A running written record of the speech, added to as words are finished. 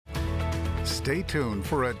Stay tuned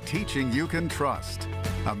for a teaching you can trust,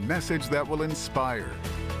 a message that will inspire,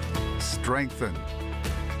 strengthen,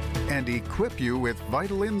 and equip you with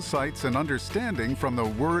vital insights and understanding from the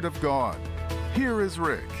Word of God. Here is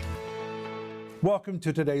Rick. Welcome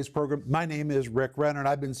to today's program. My name is Rick Renner, and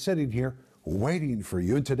I've been sitting here waiting for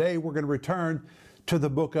you. And today we're going to return to the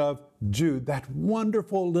book of Jude, that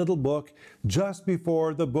wonderful little book just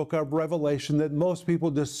before the book of Revelation that most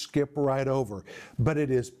people just skip right over. But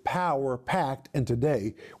it is power-packed, and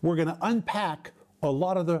today we're going to unpack a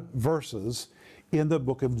lot of the verses in the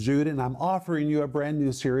book of Jude, and I'm offering you a brand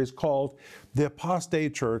new series called The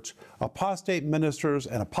Apostate Church, Apostate Ministers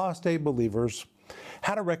and Apostate Believers,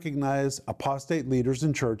 how to recognize apostate leaders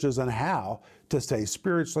in churches and how to stay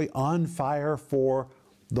spiritually on fire for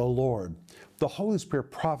the Lord. The Holy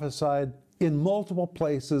Spirit prophesied in multiple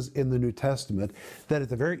places in the New Testament that at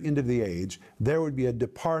the very end of the age, there would be a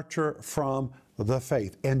departure from the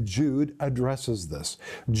faith. And Jude addresses this.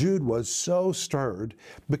 Jude was so stirred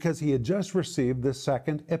because he had just received the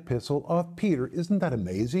second epistle of Peter. Isn't that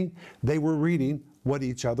amazing? They were reading what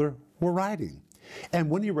each other were writing. And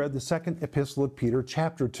when he read the second epistle of Peter,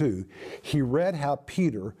 chapter 2, he read how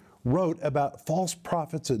Peter wrote about false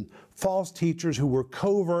prophets and false teachers who were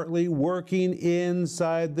covertly working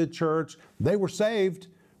inside the church. They were saved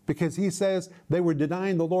because he says they were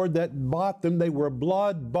denying the Lord that bought them. They were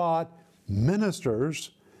blood-bought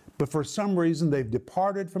ministers, but for some reason they've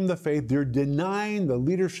departed from the faith. They're denying the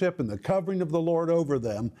leadership and the covering of the Lord over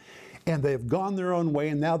them, and they've gone their own way,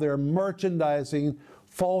 and now they're merchandising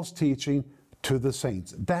false teaching to the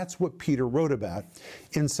saints. That's what Peter wrote about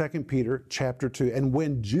in 2 Peter chapter 2. And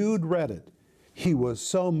when Jude read it, he was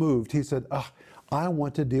so moved. He said, I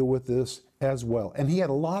want to deal with this as well. And he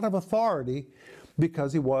had a lot of authority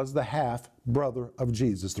because he was the half-brother of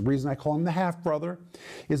Jesus. The reason I call him the half-brother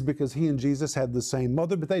is because he and Jesus had the same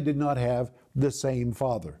mother, but they did not have the same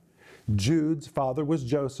father. Jude's father was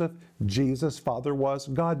Joseph. Jesus' father was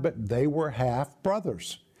God, but they were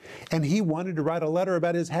half-brothers. And he wanted to write a letter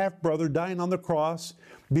about his half-brother dying on the cross,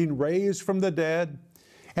 being raised from the dead,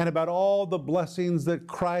 and about all the blessings that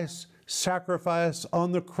Christ's sacrifice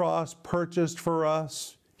on the cross purchased for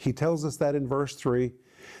us. He tells us that in verse 3.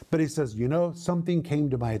 But he says, something came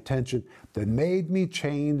to my attention that made me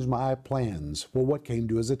change my plans. Well, what came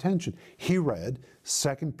to his attention? He read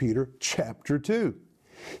 2 Peter chapter 2.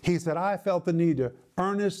 He said, I felt the need to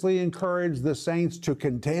earnestly encourage the saints to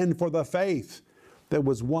contend for the faith that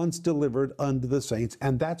was once delivered unto the saints.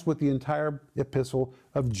 And that's what the entire epistle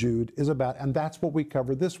of Jude is about. And that's what we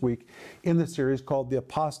cover this week in the series called The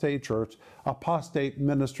Apostate Church, Apostate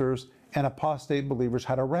Ministers and Apostate Believers,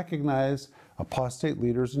 how to recognize apostate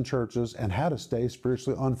leaders in churches and how to stay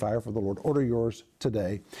spiritually on fire for the Lord. Order yours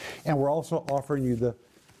today. And we're also offering you the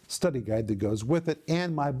study guide that goes with it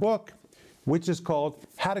and my book, which is called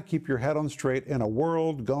How to Keep Your Head on Straight in a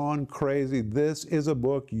World Gone Crazy. This is a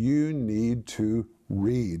book you need to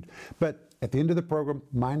read. But at the end of the program,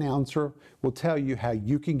 my announcer will tell you how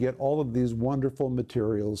you can get all of these wonderful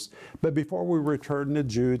materials. But before we return to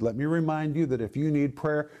Jude, let me remind you that if you need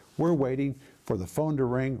prayer, we're waiting for the phone to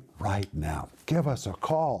ring right now. Give us a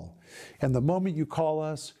call. And the moment you call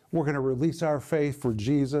us, we're going to release our faith for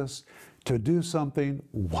Jesus to do something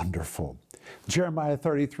wonderful. Jeremiah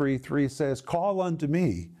 33:3 says, call unto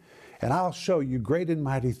me, and I'll show you great and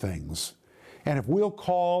mighty things. And if we'll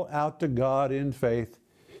call out to God in faith,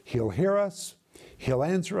 He'll hear us, He'll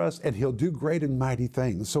answer us, and He'll do great and mighty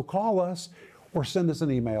things. So call us or send us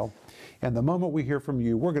an email. And the moment we hear from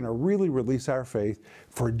you, we're going to really release our faith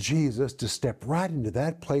for Jesus to step right into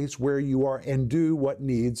that place where you are and do what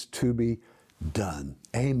needs to be done.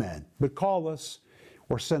 Amen. But call us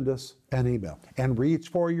or send us an email. And reach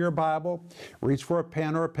for your Bible, reach for a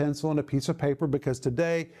pen or a pencil and a piece of paper, because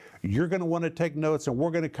today you're going to want to take notes, and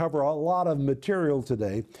we're going to cover a lot of material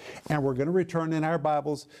today. And we're going to return in our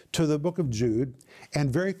Bibles to the book of Jude.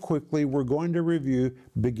 And very quickly, we're going to review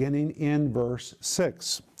beginning in verse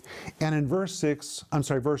 6. And in verse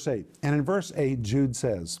 8. And in verse 8, Jude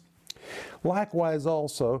says, likewise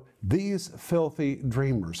also, these filthy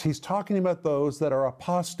dreamers. He's talking about those that are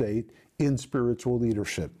apostate in spiritual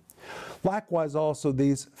leadership. Likewise also,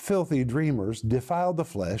 these filthy dreamers defile the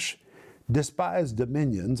flesh, despise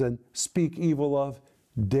dominions, and speak evil of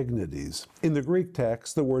dignities. In the Greek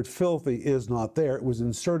text, the word filthy is not there. It was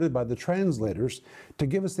inserted by the translators to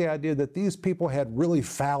give us the idea that these people had really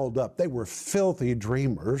fouled up. They were filthy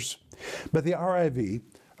dreamers. But the RIV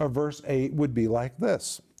of verse 8 would be like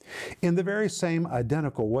this. In the very same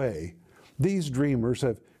identical way, these dreamers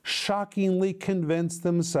have shockingly convinced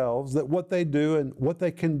themselves that what they do and what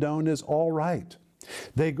they condone is all right.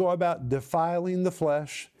 They go about defiling the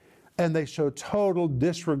flesh, and they show total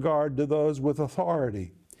disregard to those with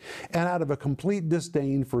authority. And out of a complete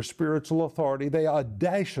disdain for spiritual authority, they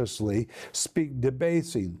audaciously speak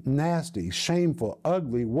debasing, nasty, shameful,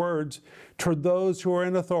 ugly words toward those who are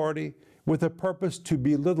in authority with a purpose to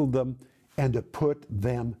belittle them and to put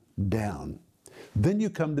them down. Then you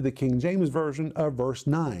come to the King James Version of verse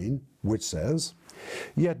 9, which says,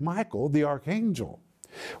 "Yet Michael, the archangel,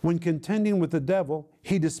 when contending with the devil,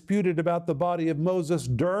 he disputed about the body of Moses,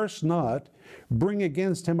 durst not bring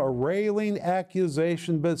against him a railing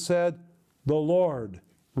accusation, but said, The Lord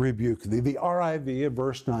rebuke thee." The RIV of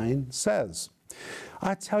verse 9 says,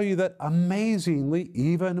 I tell you that amazingly,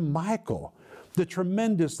 even Michael, the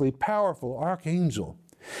tremendously powerful archangel,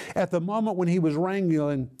 at the moment when he was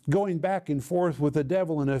wrangling, going back and forth with the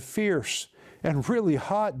devil in a fierce and really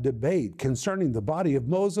hot debate concerning the body of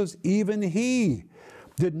Moses, even he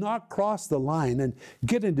did not cross the line and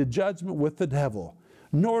get into judgment with the devil,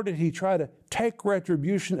 nor did he try to take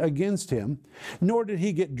retribution against him, nor did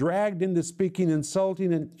he get dragged into speaking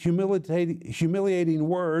insulting and humiliating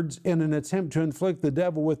words in an attempt to inflict the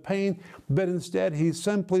devil with pain, but instead he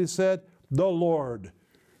simply said, "The Lord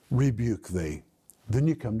rebuke thee." Then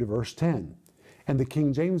you come to verse 10, and the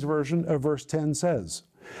King James Version of verse 10 says,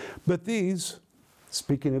 "But these,"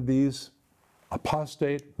 speaking of these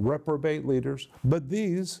apostate, reprobate leaders, "but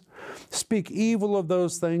these speak evil of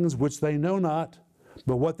those things which they know not,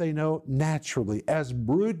 but what they know naturally. As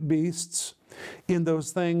brute beasts, in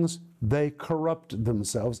those things they corrupt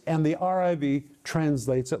themselves." And the RIV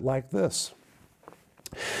translates it like this: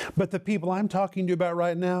 "But the people I'm talking to you about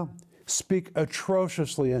right now speak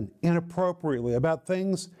atrociously and inappropriately about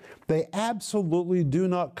things they absolutely do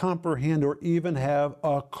not comprehend or even have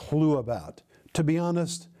a clue about. To be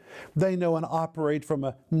honest, they know and operate from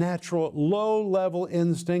a natural, low-level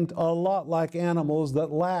instinct, a lot like animals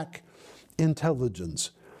that lack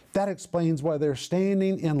intelligence. That explains why their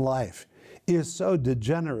standing in life is so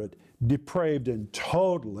degenerate, depraved, and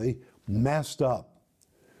totally messed up."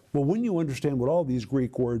 Well, when you understand what all these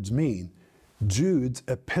Greek words mean, Jude's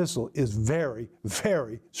epistle is very,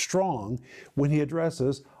 very strong when he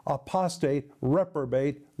addresses apostate,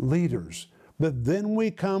 reprobate leaders. But then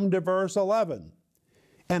we come to verse 11.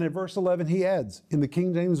 And in verse 11 he adds, in the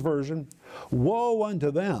King James Version, "Woe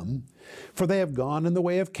unto them, for they have gone in the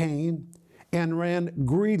way of Cain, and ran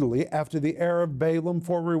greedily after the heir of Balaam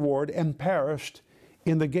for reward, and perished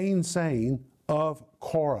in the gainsaying of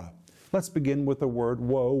Korah." Let's begin with the word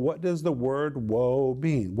woe. What does the word woe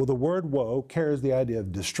mean? Well, the word woe carries the idea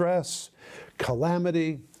of distress,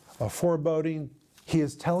 calamity, a foreboding. He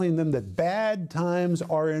is telling them that bad times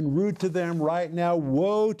are en route to them right now.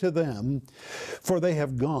 Woe to them, for they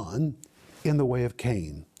have gone in the way of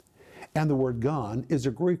Cain. And the word gone is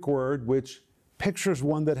a Greek word which pictures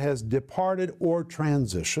one that has departed or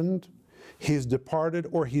transitioned. He's departed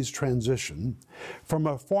or he's transitioned from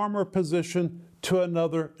a former position to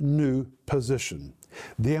another new position.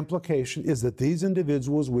 The implication is that these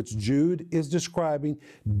individuals which Jude is describing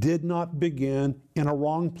did not begin in a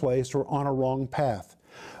wrong place or on a wrong path,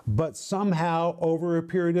 but somehow over a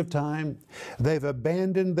period of time they've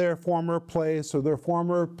abandoned their former place or their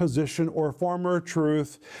former position or former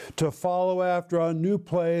truth to follow after a new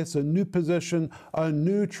place, a new position, a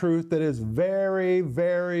new truth that is very,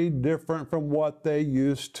 very different from what they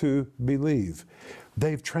used to believe.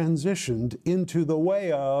 They've transitioned into the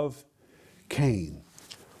way of Cain.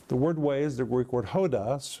 The word way is the Greek word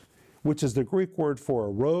hodos, which is the Greek word for a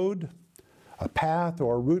road, a path,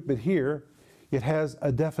 or a route, but here it has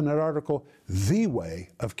a definite article, the way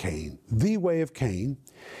of Cain. The way of Cain.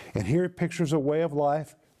 And here it pictures a way of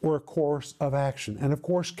life or a course of action. And of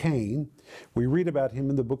course, Cain, we read about him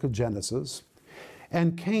in the book of Genesis.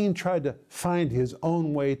 And Cain tried to find his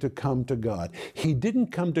own way to come to God. He didn't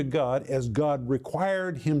come to God as God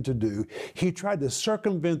required him to do. He tried to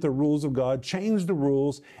circumvent the rules of God, change the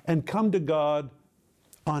rules, and come to God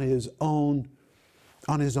on his own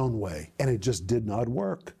way. And it just did not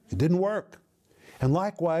work. It didn't work. And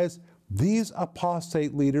likewise, these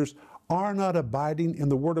apostate leaders are not abiding in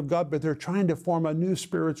the Word of God, but they're trying to form a new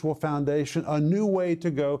spiritual foundation, a new way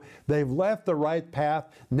to go. They've left the right path.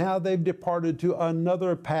 Now they've departed to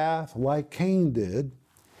another path like Cain did.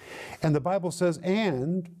 And the Bible says,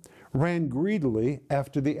 and ran greedily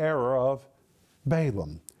after the error of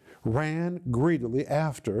Balaam. Ran greedily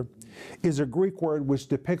after is a Greek word which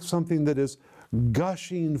depicts something that is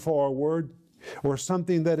gushing forward or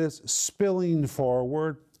something that is spilling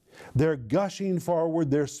forward. They're gushing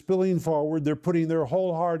forward, they're spilling forward, they're putting their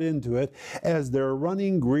whole heart into it as they're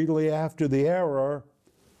running greedily after the error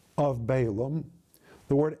of Balaam.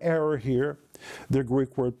 The word error here the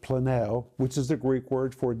Greek word planeo, which is the Greek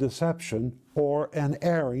word for deception or an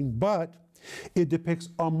erring, but it depicts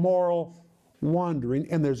a moral wandering,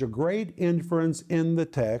 and there's a great inference in the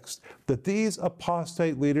text that these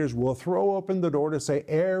apostate leaders will throw open the door to say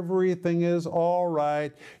everything is all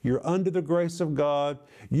right, you're under the grace of God,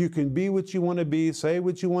 you can be what you want to be, say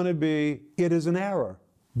what you want to be. It is an error.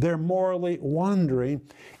 They're morally wandering,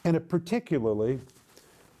 and it particularly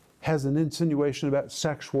has an insinuation about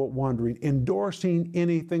sexual wandering, endorsing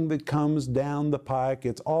anything that comes down the pike.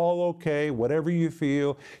 It's all okay, whatever you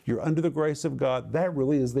feel, you're under the grace of God. That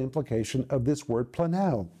really is the implication of this word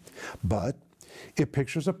planeo. But it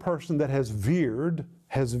pictures a person that has veered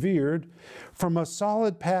from a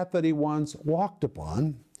solid path that he once walked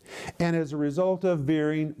upon, and as a result of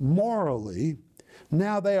veering morally,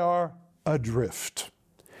 now they are adrift.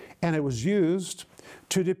 And it was used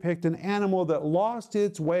to depict an animal that lost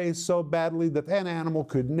its way so badly that that animal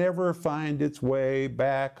could never find its way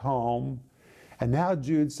back home. And now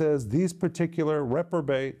Jude says these particular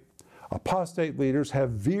reprobate, apostate leaders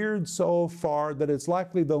have veered so far that it's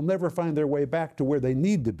likely they'll never find their way back to where they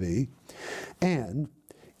need to be. And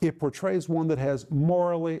it portrays one that has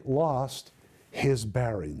morally lost his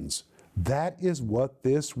bearings. That is what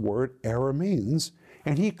this word error means.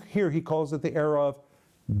 And here he calls it the error of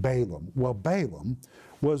Balaam. Well, Balaam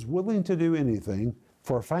was willing to do anything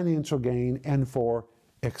for financial gain and for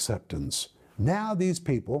acceptance. Now these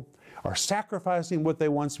people are sacrificing what they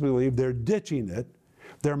once believed. They're ditching it.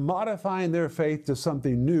 They're modifying their faith to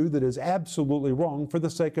something new that is absolutely wrong for the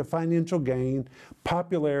sake of financial gain,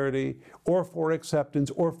 popularity, or for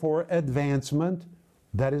acceptance, or for advancement.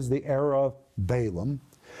 That is the error of Balaam.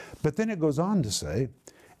 But then it goes on to say,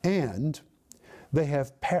 and they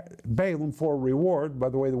have Balaam for reward. By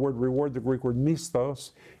the way, the word reward, the Greek word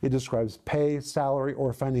misthos, it describes pay, salary,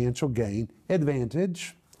 or financial gain,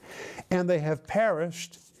 advantage. And they have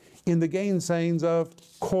perished in the gainsayings of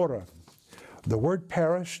Korah. The word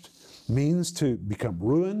perished means to become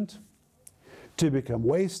ruined, to become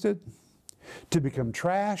wasted, to become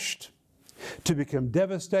trashed, to become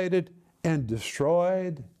devastated and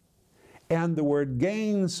destroyed. And the word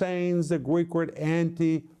gainsayings, the Greek word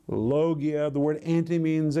anti-logia. The word anti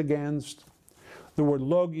means against. The word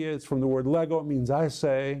logia is from the word lego. It means I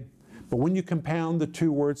say. But when you compound the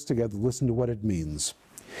two words together, listen to what it means.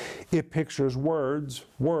 It pictures words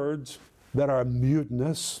that are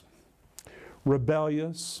mutinous,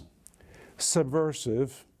 rebellious,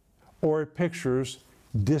 subversive, or it pictures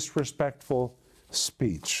disrespectful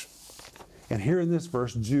speech. And here in this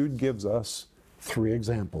verse, Jude gives us three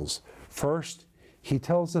examples. First, he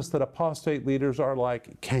tells us that apostate leaders are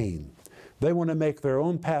like Cain. They want to make their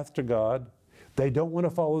own path to God. They don't want to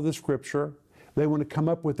follow the Scripture. They want to come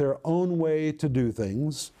up with their own way to do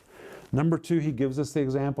things. Number two, he gives us the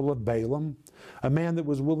example of Balaam, a man that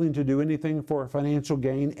was willing to do anything for financial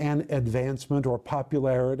gain and advancement or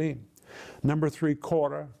popularity. Number three,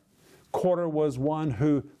 Korah. Korah was one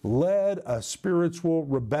who led a spiritual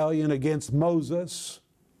rebellion against Moses.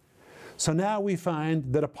 So now we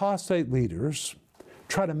find that apostate leaders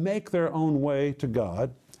try to make their own way to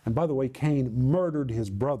God. And by the way, Cain murdered his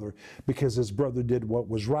brother because his brother did what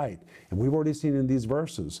was right. And we've already seen in these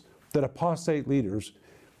verses that apostate leaders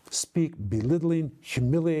speak belittling,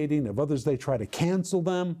 humiliating of others. They try to cancel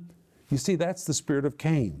them. You see, that's the spirit of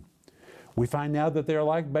Cain. We find now that they're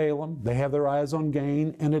like Balaam. They have their eyes on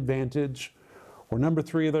gain and advantage. Or number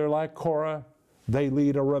three, they're like Korah. They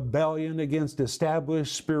lead a rebellion against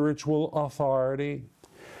established spiritual authority.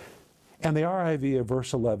 And the RIV of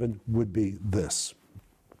verse 11 would be this.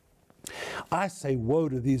 I say woe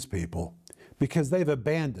to these people because they've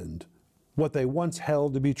abandoned what they once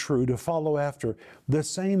held to be true to follow after the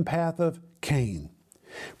same path of Cain.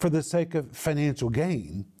 For the sake of financial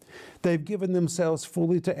gain, they've given themselves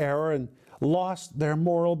fully to error and lost their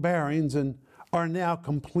moral bearings and are now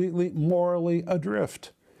completely morally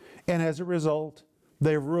adrift. And as a result,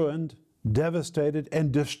 they've ruined, devastated,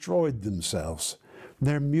 and destroyed themselves.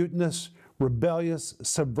 Their mutinous, rebellious,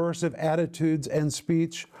 subversive attitudes and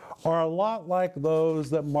speech are a lot like those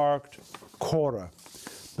that marked Korah.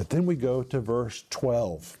 But then we go to verse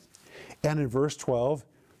 12. And in verse 12,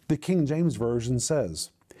 the King James Version says,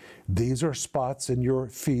 "These are spots in your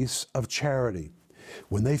feasts of charity,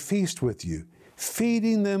 when they feast with you,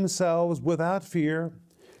 feeding themselves without fear,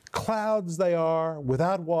 clouds they are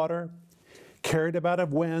without water, carried about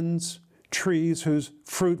of winds, trees whose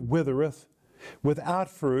fruit withereth, without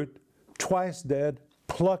fruit, twice dead,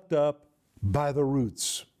 plucked up by the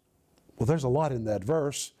roots." Well, there's a lot in that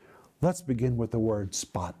verse. Let's begin with the word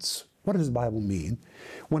spots. What does the Bible mean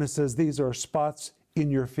when it says these are spots in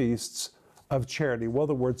your feasts of charity. Well,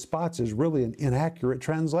 the word spots is really an inaccurate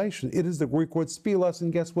translation. It is the Greek word spilos,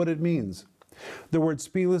 and guess what it means? The word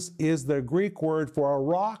spilos is the Greek word for a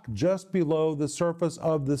rock just below the surface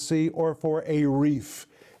of the sea, or for a reef.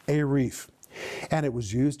 A reef. And it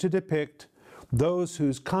was used to depict those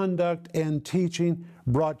whose conduct and teaching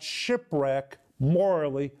brought shipwreck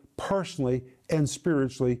morally, personally, and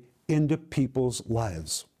spiritually into people's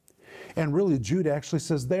lives. And really, Jude actually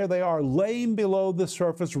says, there they are, laying below the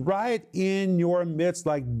surface, right in your midst,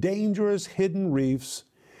 like dangerous hidden reefs.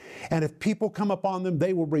 And if people come upon them,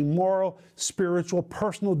 they will bring moral, spiritual,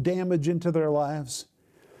 personal damage into their lives.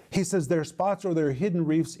 He says they're spots or they're hidden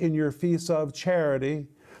reefs in your feasts of charity.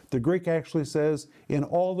 The Greek actually says, in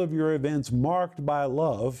all of your events marked by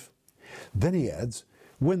love. Then he adds,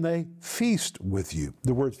 when they feast with you.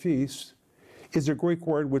 The word feast is a Greek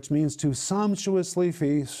word which means to sumptuously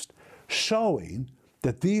feast, showing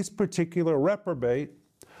that these particular reprobate,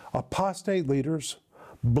 apostate leaders,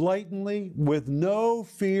 blatantly, with no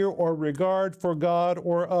fear or regard for God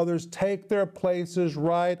or others, take their places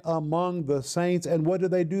right among the saints. And what do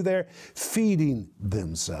they do there? Feeding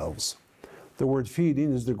themselves. The word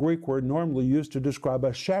feeding is the Greek word normally used to describe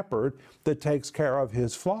a shepherd that takes care of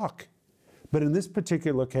his flock. But in this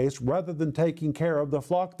particular case, rather than taking care of the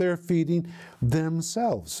flock, they're feeding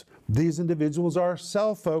themselves. These individuals are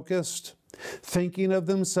self-focused, thinking of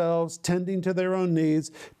themselves, tending to their own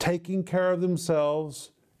needs, taking care of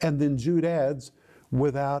themselves, and then Jude adds,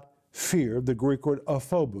 without fear, the Greek word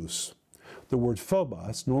aphobos. The word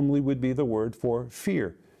phobos normally would be the word for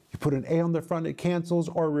fear. You put an A on the front, it cancels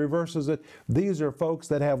or reverses it. These are folks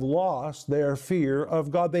that have lost their fear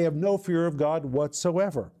of God. They have no fear of God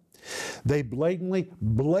whatsoever. They blatantly,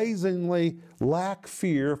 blazingly lack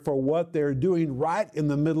fear for what they're doing right in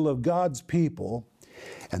the middle of God's people.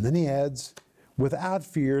 And then he adds, without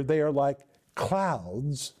fear, they are like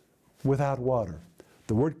clouds without water.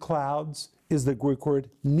 The word clouds is the Greek word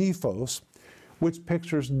nephos, which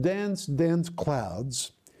pictures dense, dense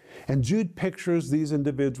clouds. And Jude pictures these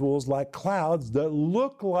individuals like clouds that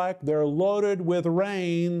look like they're loaded with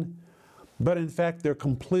rain, but in fact they're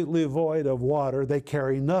completely void of water. They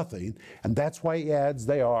carry nothing. And that's why he adds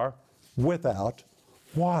they are without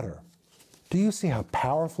water. Do you see how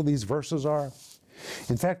powerful these verses are?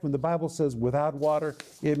 In fact, when the Bible says without water,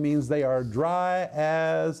 it means they are dry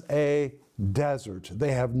as a desert.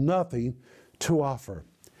 They have nothing to offer.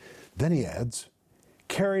 Then he adds,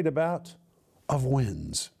 carried about of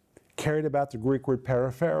winds. Carried about, the Greek word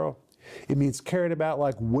paraphero. It means carried about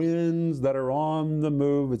like winds that are on the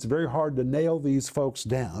move. It's very hard to nail these folks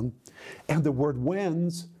down. And the word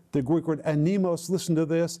winds, the Greek word anemos, listen to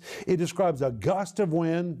this. It describes a gust of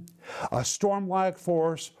wind, a storm-like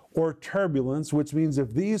force, or turbulence, which means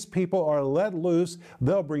if these people are let loose,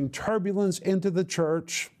 they'll bring turbulence into the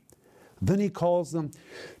church. Then he calls them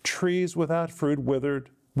trees without fruit, withered,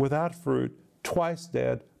 without fruit, twice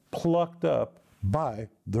dead, plucked up by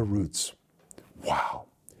the roots. Wow.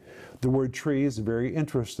 The word trees, very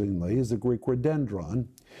interestingly, is the Greek word dendron,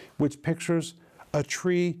 which pictures a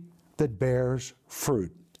tree that bears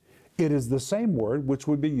fruit. It is the same word which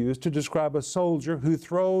would be used to describe a soldier who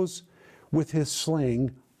throws with his sling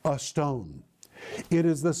a stone. It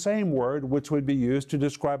is the same word which would be used to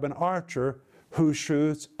describe an archer who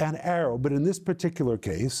shoots an arrow. But in this particular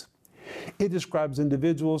case, it describes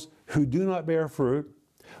individuals who do not bear fruit.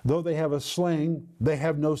 Though they have a sling, they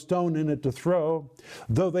have no stone in it to throw.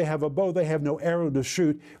 Though they have a bow, they have no arrow to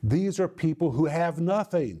shoot. These are people who have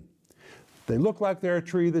nothing. They look like they're a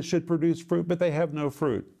tree that should produce fruit, but they have no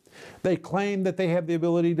fruit. They claim that they have the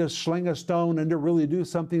ability to sling a stone and to really do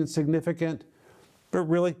something significant, but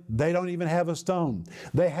really, they don't even have a stone.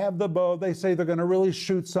 They have the bow. They say they're going to really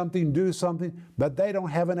shoot something, do something, but they don't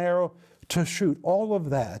have an arrow to shoot. All of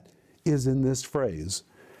that is in this phrase.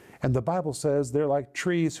 And the Bible says they're like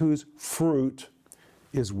trees whose fruit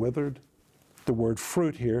is withered. The word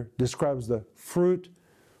fruit here describes the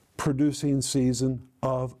fruit-producing season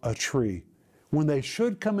of a tree. When they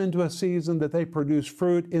should come into a season that they produce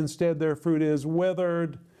fruit, instead their fruit is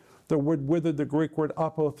withered. The word withered, the Greek word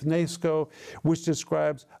apothnesko, which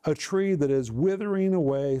describes a tree that is withering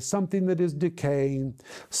away, something that is decaying,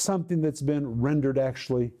 something that's been rendered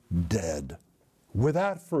actually dead.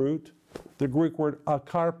 Without fruit, the Greek word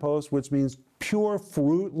akarpos, which means pure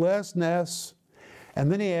fruitlessness. And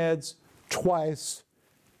then he adds twice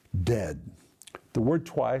dead. The word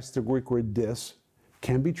twice, the Greek word dis,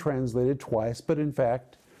 can be translated twice, but in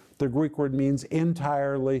fact, the Greek word means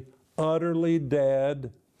entirely, utterly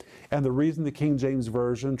dead. And the reason the King James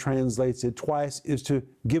Version translates it twice is to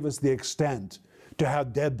give us the extent to how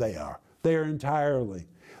dead they are. They are entirely,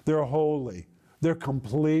 they're wholly, They're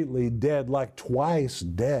completely dead, like twice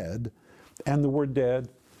dead. And the word dead,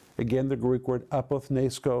 again, the Greek word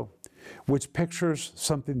apothnesko, which pictures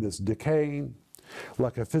something that's decaying,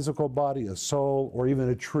 like a physical body, a soul, or even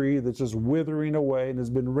a tree that's just withering away and has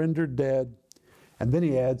been rendered dead. And then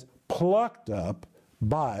he adds, plucked up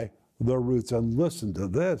by the roots. And listen to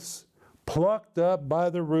this. Plucked up by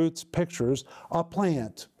the roots pictures a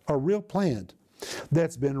plant, a real plant,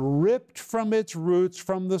 that's been ripped from its roots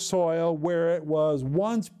from the soil where it was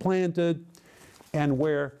once planted and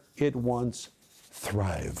where it once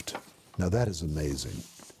thrived. Now that is amazing.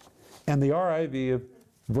 And the RIV of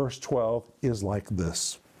verse 12 is like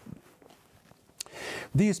this.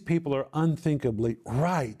 These people are unthinkably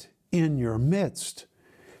right in your midst,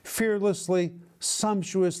 fearlessly,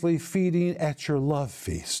 sumptuously feeding at your love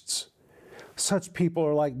feasts. Such people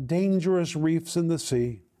are like dangerous reefs in the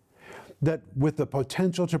sea, that with the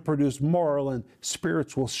potential to produce moral and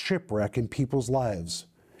spiritual shipwreck in people's lives.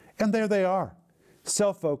 And there they are,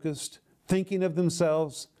 self-focused, thinking of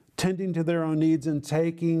themselves, tending to their own needs, and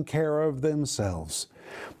taking care of themselves.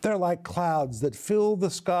 They're like clouds that fill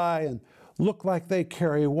the sky and look like they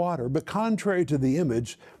carry water, but contrary to the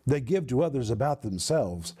image they give to others about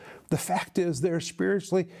themselves, the fact is they're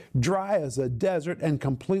spiritually dry as a desert and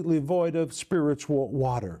completely void of spiritual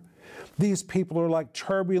water. These people are like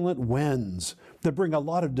turbulent winds that bring a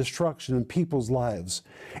lot of destruction in people's lives,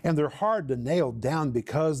 and they're hard to nail down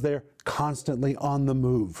because they're constantly on the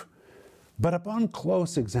move. But upon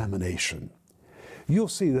close examination, you'll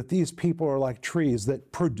see that these people are like trees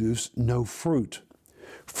that produce no fruit.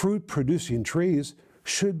 Fruit-producing trees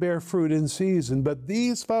should bear fruit in season, but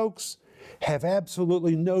these folks have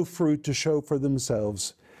absolutely no fruit to show for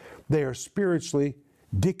themselves. They are spiritually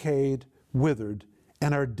decayed, withered,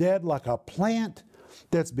 and are dead like a plant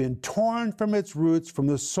that's been torn from its roots from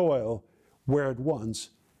the soil where it once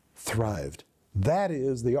thrived. That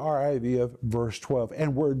is the RIV of verse 12.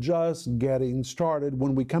 And we're just getting started.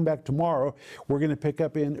 When we come back tomorrow, we're going to pick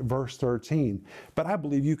up in verse 13. But I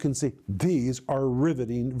believe you can see these are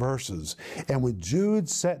riveting verses. And when Jude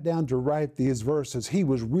sat down to write these verses, he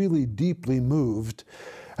was really deeply moved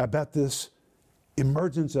about this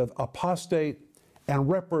emergence of apostate and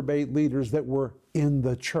reprobate leaders that were in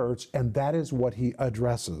the church. And that is what he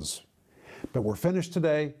addresses. But we're finished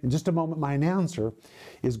today. In just a moment, my announcer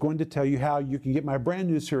is going to tell you how you can get my brand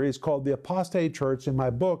new series called The Apostate Church in my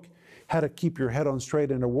book, How to Keep Your Head On Straight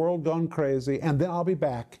in a World Gone Crazy. And then I'll be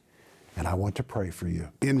back, and I want to pray for you.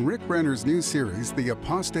 In Rick Renner's new series, The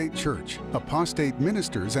Apostate Church, Apostate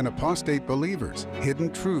Ministers and Apostate Believers,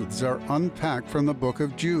 hidden truths are unpacked from the book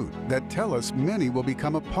of Jude that tell us many will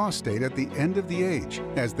become apostate at the end of the age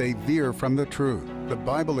as they veer from the truth. The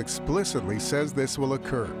Bible explicitly says this will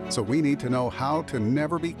occur, so we need to know how to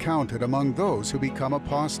never be counted among those who become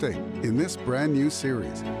apostate. In this brand new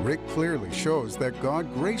series, Rick clearly shows that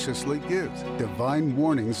God graciously gives divine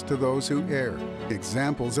warnings to those who err,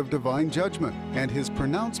 examples of divine judgment, and his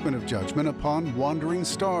pronouncement of judgment upon wandering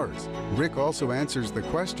stars. Rick also answers the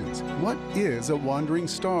questions, what is a wandering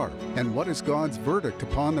star? And what is God's verdict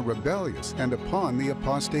upon the rebellious and upon the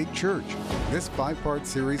apostate church? This 5-part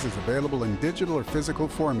series is available in digital or physical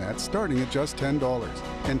format starting at just $10.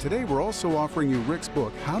 And today we're also offering you Rick's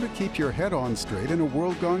book, How to Keep Your Head On Straight in a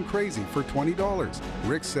World Gone Crazy, for $20.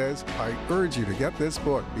 Rick says, I urge you to get this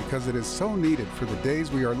book because it is so needed for the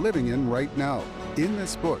days we are living in right now. In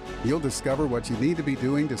this book, you'll discover what you need to be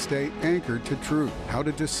doing to stay anchored to truth, how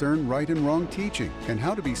to discern right and wrong teaching, and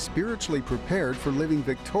how to be spiritually prepared for living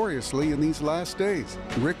victoriously in these last days.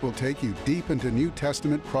 Rick will take you deep into New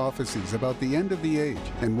Testament prophecies about the end of the age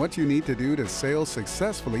and what you need to do to sail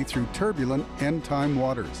successfully through turbulent end-time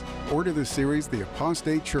waters. Order the series, The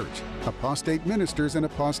Apostate Church, Apostate Ministers and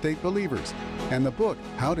Apostate Believers, and the book,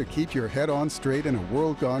 How to Keep Your Head On Straight in a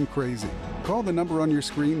World Gone Crazy. Call the number on your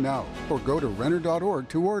screen now, or go to Renner.org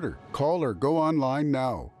to order. Call or go online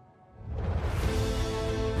now.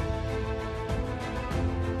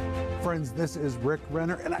 Friends, this is Rick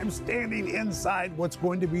Renner, and I'm standing inside what's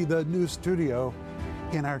going to be the new studio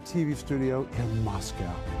in our TV studio in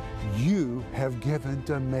Moscow. You have given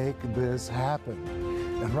to make this happen.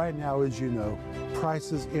 And right now, as you know,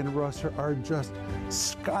 prices in Russia are just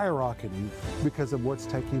skyrocketing because of what's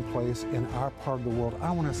taking place in our part of the world.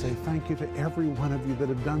 I want to say thank you to every one of you that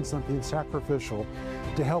have done something sacrificial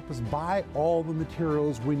to help us buy all the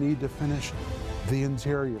materials we need to finish the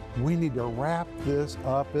interior. We need to wrap this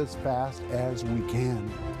up as fast as we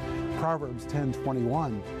can. Proverbs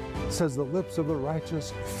 10:21 says, the lips of the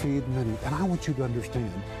righteous feed many. And I want you to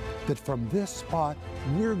understand that from this spot,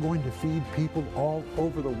 we're going to feed people all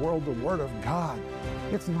over the world the Word of God.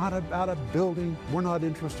 It's not about a building. We're not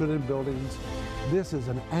interested in buildings. this is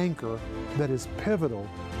an anchor that is pivotal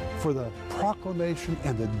for the proclamation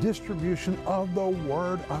and the distribution of the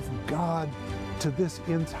Word of God to this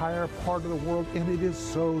entire part of the world, and it is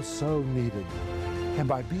so, so needed. And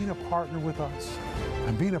by being a partner with us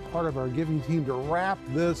and being a part of our giving team to wrap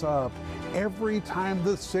this up, every time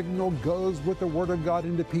the signal goes with the Word of God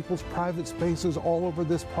into people's private spaces all over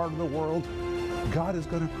this part of the world, God is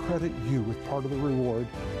going to credit you with part of the reward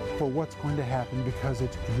for what's going to happen, because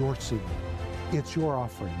it's your seed, it's your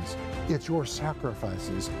offerings, it's your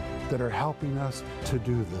sacrifices that are helping us to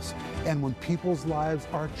do this. And when people's lives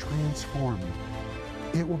are transformed,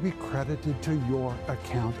 it will be credited to your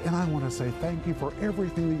account. And I want to say thank you for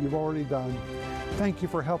everything that you've already done. Thank you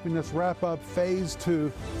for helping us wrap up phase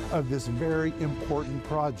 2 of this very important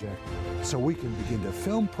project, so we can begin to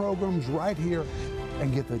film programs right here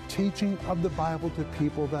and get the teaching of the Bible to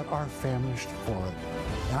people that are famished for it.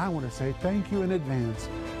 And I want to say thank you in advance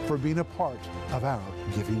for being a part of our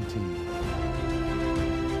giving team.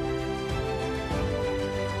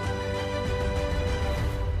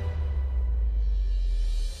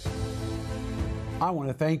 I want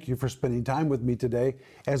to thank you for spending time with me today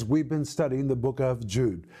as we've been studying the book of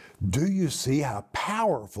Jude. Do you see how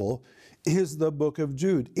powerful is the book of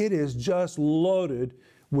Jude? It is just loaded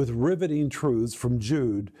with riveting truths from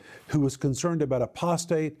Jude, who was concerned about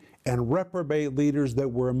apostate and reprobate leaders that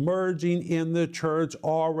were emerging in the church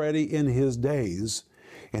already in his days.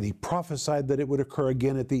 And he prophesied that it would occur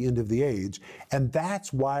again at the end of the age. And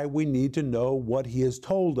that's why we need to know what he has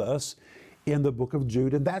told us in the book of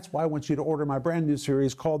Jude. And that's why I want you to order my brand new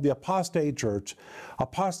series called The Apostate Church,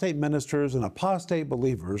 Apostate Ministers and Apostate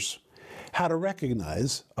Believers, how to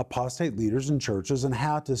recognize apostate leaders in churches and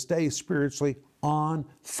how to stay spiritually on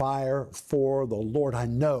fire for the Lord. I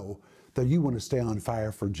know that you want to stay on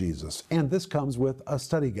fire for Jesus. And this comes with a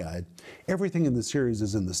study guide. Everything in the series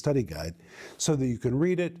is in the study guide so that you can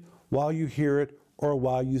read it while you hear it or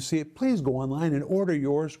while you see it. Please go online and order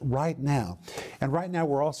yours right now. And right now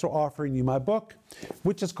we're also offering you my book,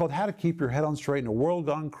 which is called How to Keep Your Head on Straight in a World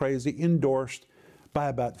Gone Crazy, endorsed by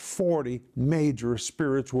about 40 major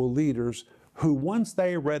spiritual leaders who, once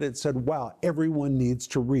they read it, said, wow, everyone needs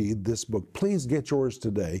to read this book. Please get yours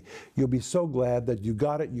today. You'll be so glad that you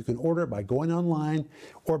got it. You can order it by going online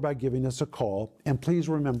or by giving us a call. And please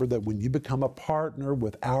remember that when you become a partner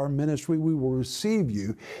with our ministry, we will receive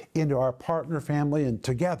you into our partner family, and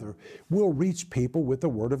together we'll reach people with the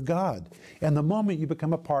Word of God. And the moment you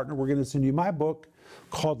become a partner, we're going to send you my book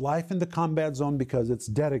called Life in the Combat Zone, because it's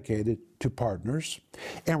dedicated to partners.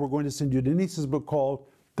 And we're going to send you Denise's book called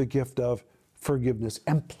The Gift of Forgiveness.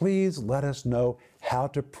 And please let us know how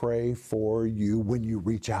to pray for you when you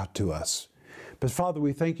reach out to us. But Father,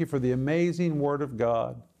 we thank you for the amazing Word of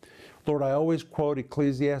God. Lord, I always quote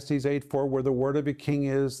Ecclesiastes 8:4, where the word of a king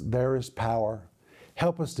is, there is power.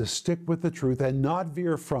 Help us to stick with the truth and not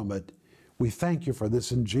veer from it. We thank you for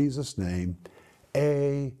this in Jesus' name.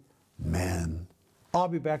 Amen. I'll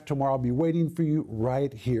be back tomorrow. I'll be waiting for you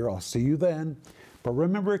right here. I'll see you then. But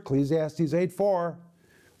remember Ecclesiastes 8:4,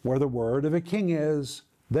 where the word of a king is,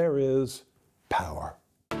 there is power.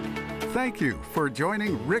 Thank you for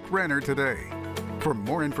joining Rick Renner today. For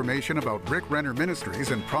more information about Rick Renner Ministries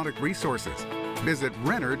and product resources, visit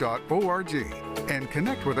renner.org and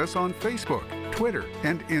connect with us on Facebook, Twitter,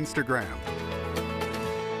 and Instagram.